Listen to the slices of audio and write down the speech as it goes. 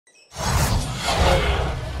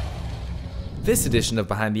This edition of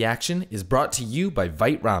Behind the Action is brought to you by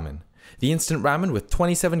Vite Ramen, the instant ramen with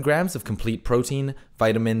 27 grams of complete protein,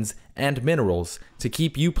 vitamins, and minerals to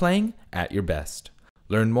keep you playing at your best.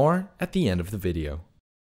 Learn more at the end of the video.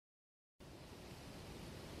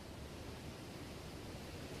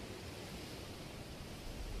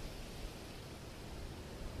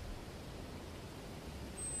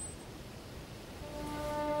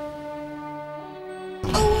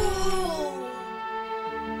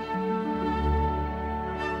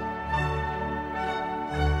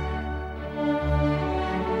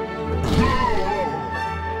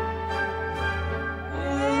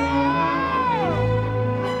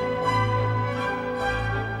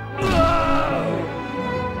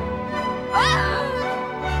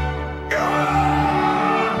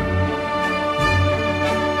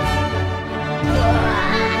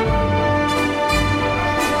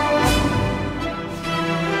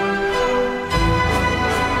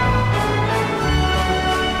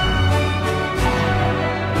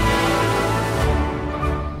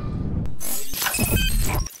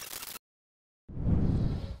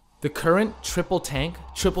 The current triple tank,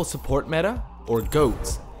 triple support meta, or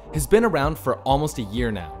GOATS, has been around for almost a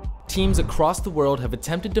year now. Teams across the world have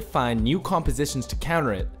attempted to find new compositions to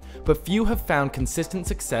counter it, but few have found consistent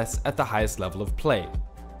success at the highest level of play.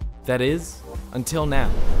 That is, until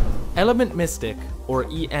now. Element Mystic, or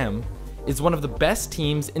EM, is one of the best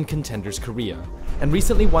teams in Contenders Korea, and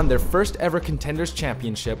recently won their first ever Contenders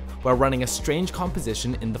Championship while running a strange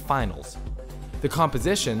composition in the finals. The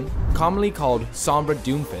composition, commonly called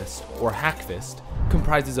Sombra-Doomfist or Hackfist,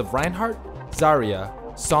 comprises of Reinhardt, Zarya,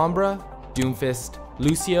 Sombra, Doomfist,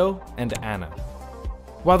 Lucio, and Ana.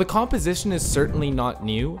 While the composition is certainly not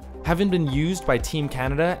new, having been used by Team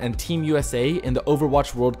Canada and Team USA in the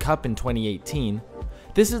Overwatch World Cup in 2018,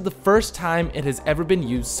 this is the first time it has ever been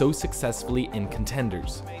used so successfully in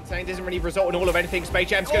Contenders. Saying doesn't really result in all of anything. Space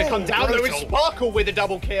Jam's going to come down though with Sparkle with a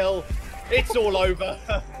double kill. It's all over.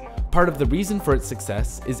 Part of the reason for its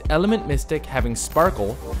success is Element Mystic having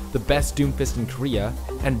Sparkle, the best Doomfist in Korea,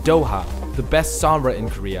 and Doha, the best Sombra in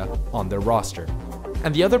Korea, on their roster.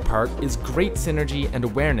 And the other part is great synergy and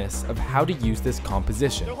awareness of how to use this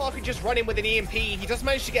composition. Doha can just run in with an EMP. He does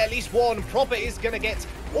manage to get at least one. Proper is going to get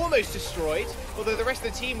almost destroyed, although the rest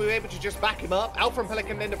of the team were able to just back him up. Alpha and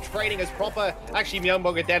Pelican end up trading as Proper. Actually,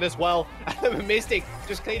 Myungbong are dead as well. And Mystic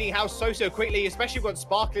just cleaning house so quickly, especially got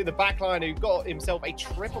Sparkle in the backline who got himself a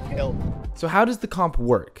triple kill. So how does the comp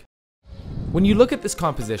work? When you look at this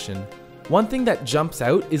composition, one thing that jumps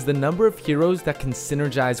out is the number of heroes that can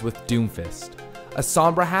synergize with Doomfist. A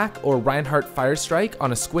Sombra hack or Reinhardt Fire Strike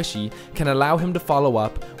on a squishy can allow him to follow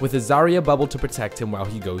up with a Zarya bubble to protect him while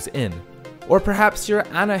he goes in. Or perhaps your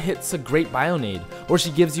Ana hits a great Bionade, or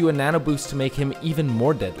she gives you a nano boost to make him even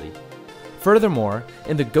more deadly. Furthermore,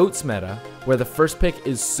 in the GOATS meta, where the first pick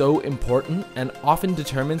is so important and often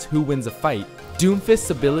determines who wins a fight, Doomfist's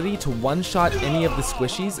ability to one-shot any of the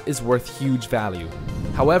squishies is worth huge value.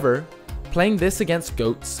 However, playing this against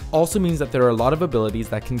GOATS also means that there are a lot of abilities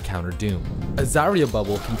that can counter Doom. A Zarya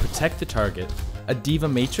bubble can protect the target, a D.Va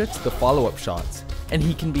Matrix the follow-up shots, and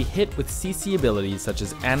he can be hit with CC abilities such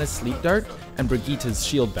as Ana's Sleep Dart and Brigitte's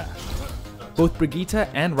Shield Bash. Both Brigitte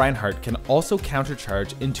and Reinhardt can also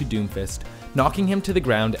countercharge into Doomfist, knocking him to the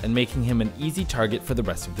ground and making him an easy target for the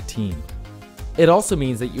rest of the team. It also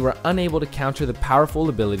means that you are unable to counter the powerful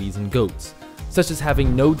abilities in GOATS, such as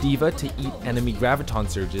having no D.Va to eat enemy Graviton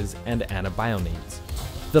Surges and Ana Bionades.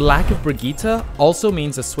 The lack of Brigitte also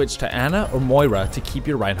means a switch to Ana or Moira to keep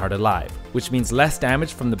your Reinhardt alive, which means less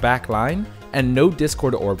damage from the back line and no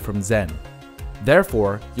Discord Orb from Zen.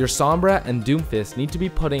 Therefore, your Sombra and Doomfist need to be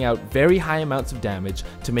putting out very high amounts of damage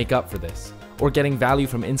to make up for this, or getting value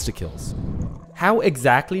from insta-kills. How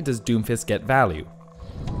exactly does Doomfist get value?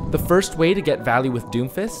 The first way to get value with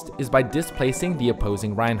Doomfist is by displacing the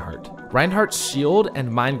opposing Reinhardt. Reinhardt's shield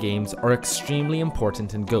and mind games are extremely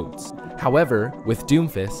important in GOATS. However, with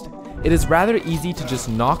Doomfist, it is rather easy to just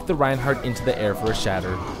knock the Reinhardt into the air for a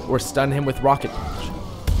shatter, or stun him with Rocket Punch.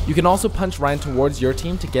 You can also punch Rein towards your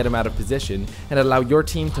team to get him out of position and allow your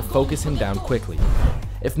team to focus him down quickly.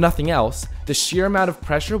 If nothing else, the sheer amount of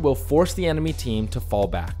pressure will force the enemy team to fall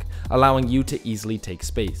back, allowing you to easily take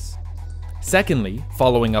space. Secondly,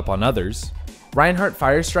 following up on others, Reinhardt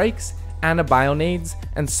Fire Strikes, Ana Bionades,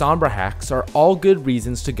 and Sombra hacks are all good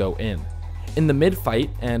reasons to go in. In the mid-fight,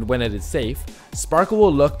 and when it is safe, Sparkle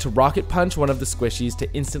will look to Rocket Punch one of the squishies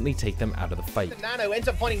to instantly take them out of the fight. The Nano ends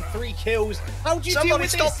up finding 3 kills. How'd you Somebody deal with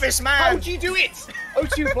stop this, man! How'd you do it?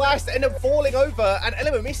 O2 Blast end up falling over, and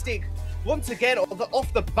Element Mystic, once again,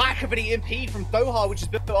 off the back of an EMP from Doha, which is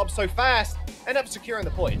built up so fast, end up securing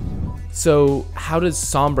the point. So how does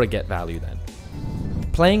Sombra get value then?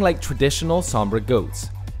 playing like traditional Sombra goats.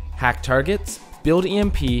 Hack targets, build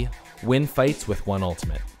EMP, win fights with one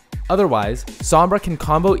ultimate. Otherwise, Sombra can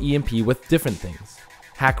combo EMP with different things.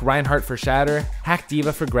 Hack Reinhardt for shatter, hack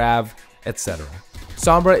D.Va for grab, etc.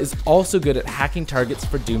 Sombra is also good at hacking targets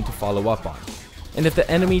for Doom to follow up on. And if the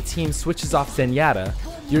enemy team switches off Zenyatta,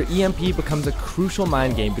 your EMP becomes a crucial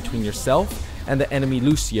mind game between yourself and the enemy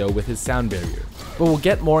Lucio with his sound barrier, but we'll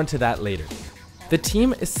get more into that later. The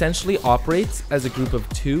team essentially operates as a group of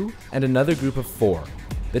 2 and another group of 4.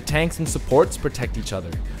 The tanks and supports protect each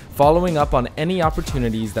other, following up on any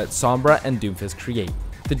opportunities that Sombra and Doomfist create.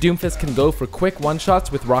 The Doomfist can go for quick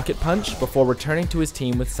one-shots with Rocket Punch before returning to his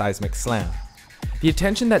team with Seismic Slam. The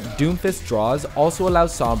attention that Doomfist draws also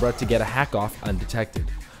allows Sombra to get a hack off undetected,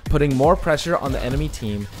 putting more pressure on the enemy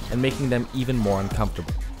team and making them even more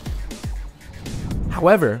uncomfortable.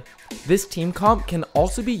 However, this team comp can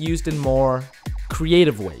also be used in more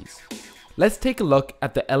creative ways. Let's take a look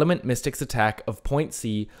at the Element Mystics attack of Point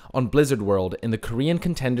C on Blizzard World in the Korean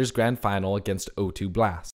Contenders Grand Final against O2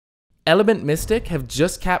 Blast. Element Mystic have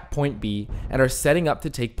just capped Point B and are setting up to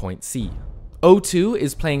take Point C. O2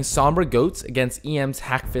 is playing Sombra Goats against EM's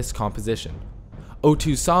Hackfist composition.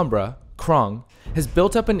 O2 Sombra, Krong, has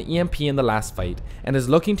built up an EMP in the last fight and is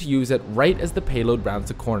looking to use it right as the payload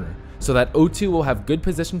rounds a corner, so that O2 will have good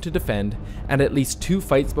position to defend and at least 2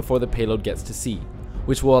 fights before the payload gets to C,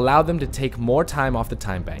 which will allow them to take more time off the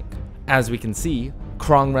time bank. As we can see,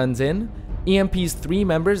 Krong runs in, EMPs 3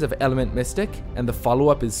 members of Element Mystic, and the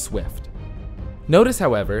follow-up is swift. Notice,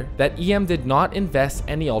 however, that EM did not invest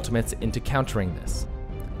any ultimates into countering this.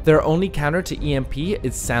 Their only counter to EMP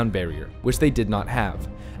is Sound Barrier, which they did not have,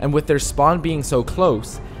 and with their spawn being so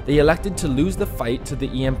close, they elected to lose the fight to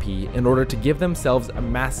the EMP in order to give themselves a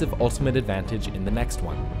massive ultimate advantage in the next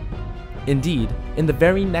one. Indeed, in the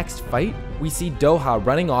very next fight, we see Doha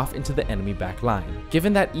running off into the enemy back line.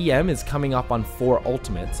 Given that EM is coming up on 4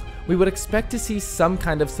 ultimates, we would expect to see some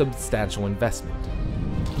kind of substantial investment.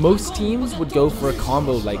 Most teams would go for a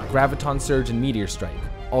combo like Graviton Surge and Meteor Strike,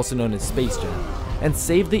 also known as Space Jam, and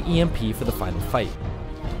save the EMP for the final fight.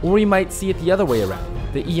 Or we might see it the other way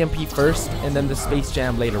around, the EMP first and then the Space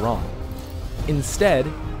Jam later on. Instead,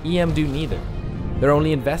 EM do neither. Their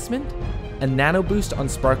only investment? A nano boost on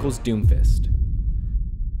Sparkle's Doomfist.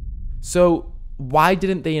 So why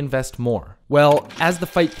didn't they invest more? Well, as the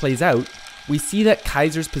fight plays out, we see that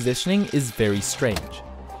Kaiser's positioning is very strange.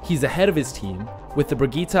 He's ahead of his team, with the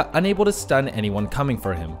Brigitte unable to stun anyone coming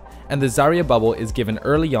for him, and the Zarya bubble is given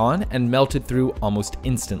early on and melted through almost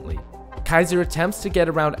instantly. Kaiser attempts to get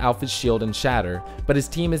around Alpha's shield and shatter, but his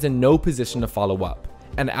team is in no position to follow up,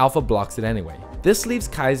 and Alpha blocks it anyway. This leaves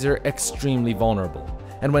Kaiser extremely vulnerable,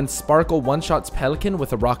 and when Sparkle one-shots Pelican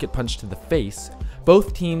with a rocket punch to the face,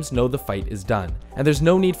 both teams know the fight is done, and there's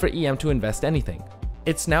no need for EM to invest anything.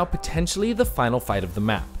 It's now potentially the final fight of the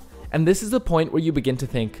map, and this is the point where you begin to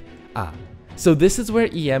think, so this is where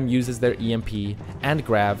EM uses their EMP and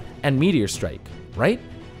Grav and Meteor Strike, right?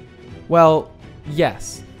 Well,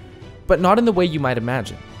 yes, but not in the way you might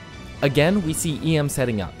imagine. Again, we see EM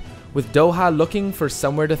setting up, with Doha looking for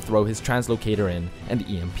somewhere to throw his translocator in and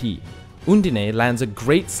EMP. Undine lands a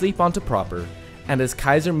great sleep onto Proper, and as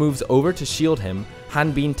Kaiser moves over to shield him,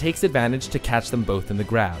 Hanbin takes advantage to catch them both in the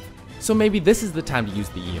Grav. So maybe this is the time to use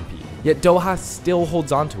the EMP, yet Doha still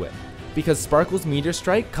holds onto it, because Sparkle's Meteor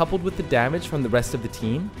Strike coupled with the damage from the rest of the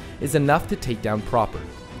team is enough to take down Proper.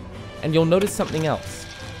 And you'll notice something else.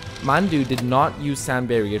 Mandu did not use Sound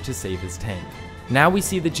Barrier to save his tank. Now we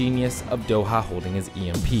see the genius of Doha holding his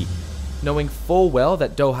EMP. Knowing full well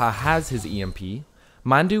that Doha has his EMP,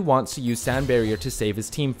 Mandu wants to use Sound Barrier to save his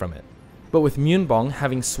team from it. But with Myeonbong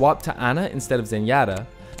having swapped to Ana instead of Zenyatta,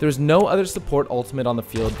 there's no other support ultimate on the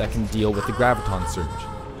field that can deal with the Graviton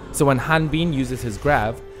Surge. So when Hanbin uses his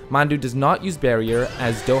Grav, Mandu does not use Barrier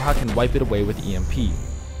as Doha can wipe it away with EMP.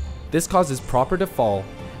 This causes Proper to fall,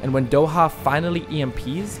 and when Doha finally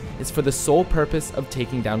EMPs, it's for the sole purpose of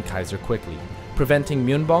taking down Kaiser quickly, preventing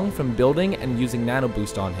Myeonbong from building and using Nano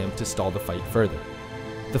Boost on him to stall the fight further.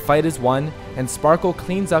 The fight is won, and Sparkle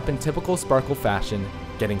cleans up in typical Sparkle fashion,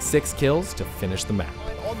 getting 6 kills to finish the map.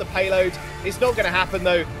 On the payload, it's not going to happen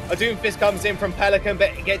though. A Doomfist comes in from Pelican,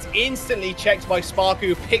 but it gets instantly checked by Sparkle,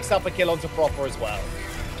 who picks up a kill onto Proper as well.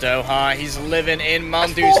 Doha, he's living in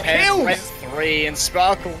Mandu's head. Went 3 and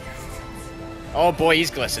Sparkle. Oh boy, he's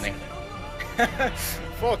glistening.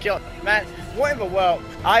 4 kills. Man, what in the world?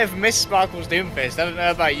 I've missed Sparkle's Doomfist. I don't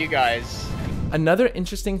know about you guys. Another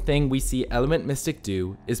interesting thing we see Element Mystic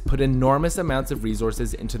do is put enormous amounts of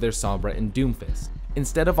resources into their Sombra and Doomfist,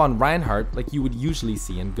 instead of on Reinhardt like you would usually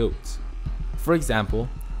see in GOATs. For example,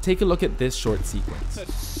 take a look at this short sequence.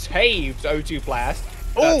 Saved O2 Blast.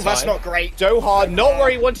 Oh, that's not great. Doha not where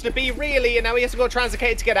he wanted to be, really, and now he has to go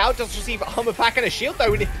Translocated to get out. Does receive a Hummer Pack and a shield,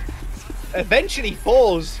 though, and eventually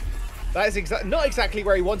falls. That is not exactly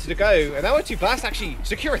where he wanted to go, and now O2 Blast actually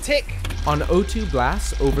secure a tick. On O2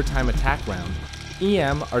 Blast's overtime attack round,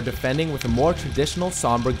 EM are defending with a more traditional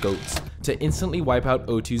Sombra Goats to instantly wipe out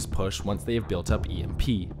O2's push once they have built up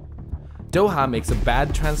EMP. Doha makes a bad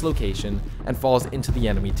translocation and falls into the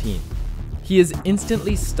enemy team. He is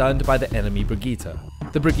instantly stunned by the enemy Brigitte.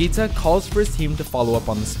 The Brigitte calls for his team to follow up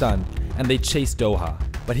on the stun, and they chase Doha,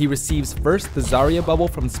 but he receives first the Zarya bubble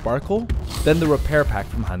from Sparkle, then the repair pack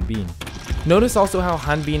from Hanbin. Notice also how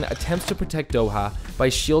Hanbin attempts to protect Doha by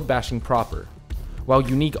shield bashing proper, while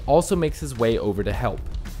Unique also makes his way over to help.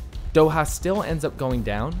 Doha still ends up going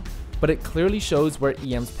down, but it clearly shows where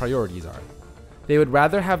EM's priorities are. They would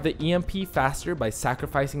rather have the EMP faster by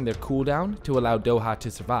sacrificing their cooldown to allow Doha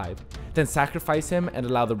to survive, than sacrifice him and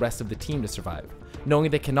allow the rest of the team to survive, knowing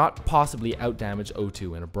they cannot possibly outdamage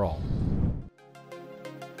O2 in a brawl.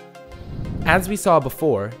 As we saw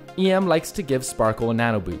before, EM likes to give Sparkle a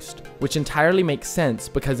nano boost, which entirely makes sense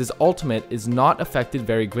because his ultimate is not affected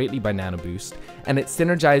very greatly by nano boost, and it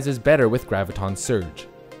synergizes better with Graviton's Surge.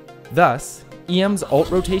 Thus, EM's ult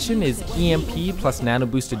rotation is EMP plus nano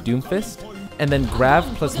boosted Doomfist, and then Grav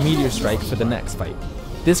plus Meteor Strike for the next fight.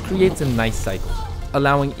 This creates a nice cycle,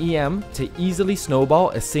 allowing EM to easily snowball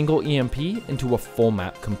a single EMP into a full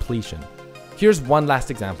map completion. Here's one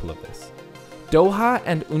last example of this. Doha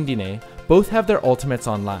and Undine both have their ultimates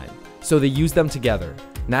online, so they use them together,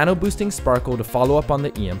 nano boosting Sparkle to follow up on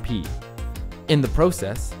the EMP. In the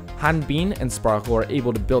process, Hanbin and Sparkle are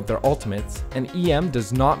able to build their ultimates, and EM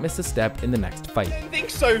does not miss a step in the next fight. I didn't think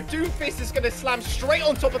so. Doomfist is going to slam straight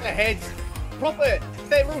on top of their heads. Proper,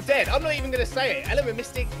 they're all dead. I'm not even going to say it. Element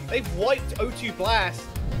Mystic, they've wiped O2 Blast.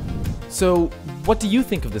 So, what do you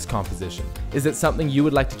think of this composition? Is it something you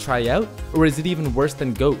would like to try out? Or is it even worse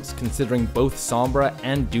than Goats, considering both Sombra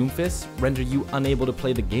and Doomfist render you unable to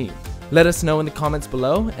play the game? Let us know in the comments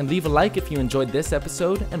below, and leave a like if you enjoyed this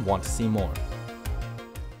episode and want to see more.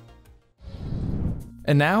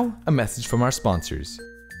 And now, a message from our sponsors.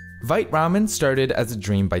 Vite Ramen started as a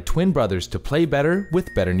dream by twin brothers to play better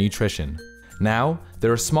with better nutrition. Now,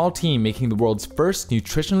 they're a small team making the world's first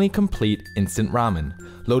nutritionally complete instant ramen,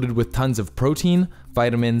 loaded with tons of protein,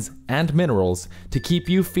 vitamins, and minerals to keep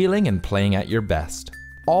you feeling and playing at your best.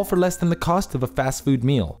 All for less than the cost of a fast food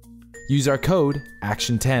meal. Use our code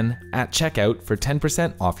AKSHON10 at checkout for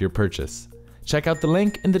 10% off your purchase. Check out the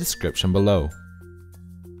link in the description below.